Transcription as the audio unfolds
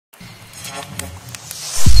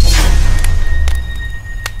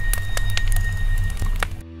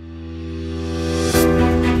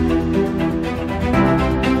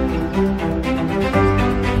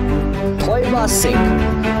Thoiba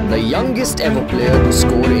Singh, the youngest ever player to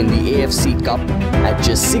score in the AFC Cup at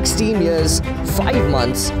just 16 years, 5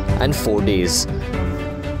 months and 4 days.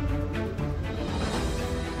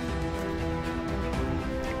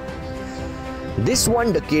 This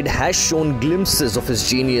wonder kid has shown glimpses of his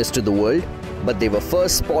genius to the world, but they were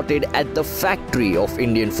first spotted at the factory of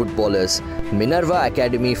Indian footballers, Minerva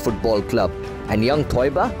Academy Football Club. And young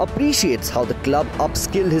Thoiba appreciates how the club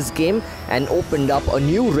upskilled his game and opened up a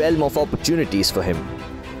new realm of opportunities for him.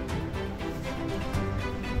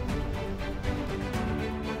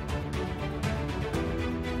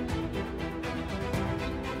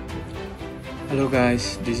 Hello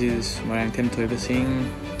guys, this is Thoiba Singh.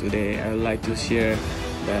 Today I would like to share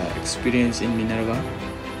the experience in Minerva.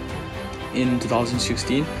 In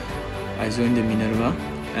 2016, I joined the Minerva,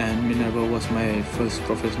 and Minerva was my first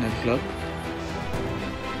professional club.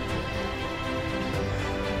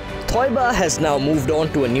 Thoiba has now moved on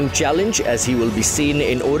to a new challenge as he will be seen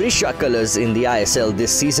in Odisha colours in the ISL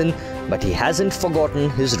this season, but he hasn't forgotten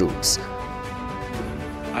his roots.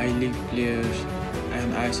 I-League players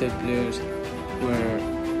and ISL players were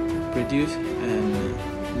produced,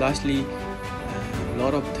 and lastly, a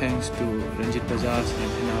lot of thanks to Ranjit Bajaj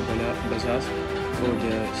and Hina Bajaj for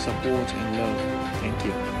their support and love. Thank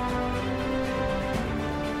you.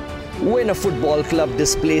 When a football club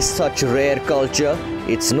displays such rare culture,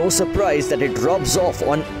 it's no surprise that it rubs off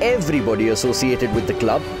on everybody associated with the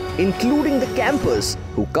club, including the campers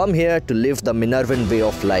who come here to live the Minervan way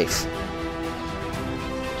of life.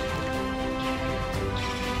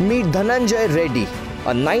 Meet Dhananjay Reddy,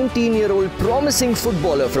 a 19-year-old promising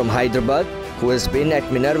footballer from Hyderabad who has been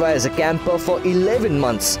at Minerva as a camper for 11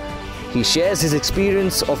 months. He shares his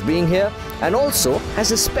experience of being here and also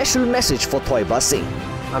has a special message for Thoiba Singh.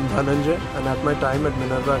 I'm Dhananjay, and at my time at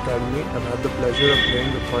Minerva Academy, I've had the pleasure of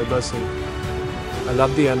playing with Thoiba Singh. I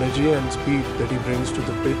love the energy and speed that he brings to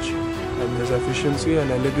the pitch, and his efficiency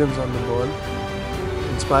and elegance on the ball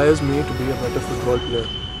inspires me to be a better football player.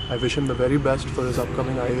 I wish him the very best for his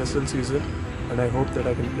upcoming ISL season, and I hope that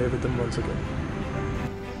I can play with him once again.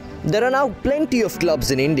 There are now plenty of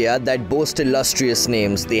clubs in India that boast illustrious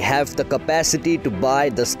names. They have the capacity to buy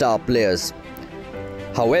the star players.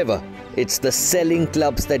 However, it's the selling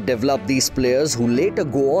clubs that develop these players who later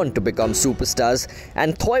go on to become superstars,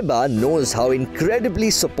 and Thoiba knows how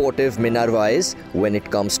incredibly supportive Minerva is when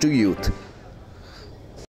it comes to youth.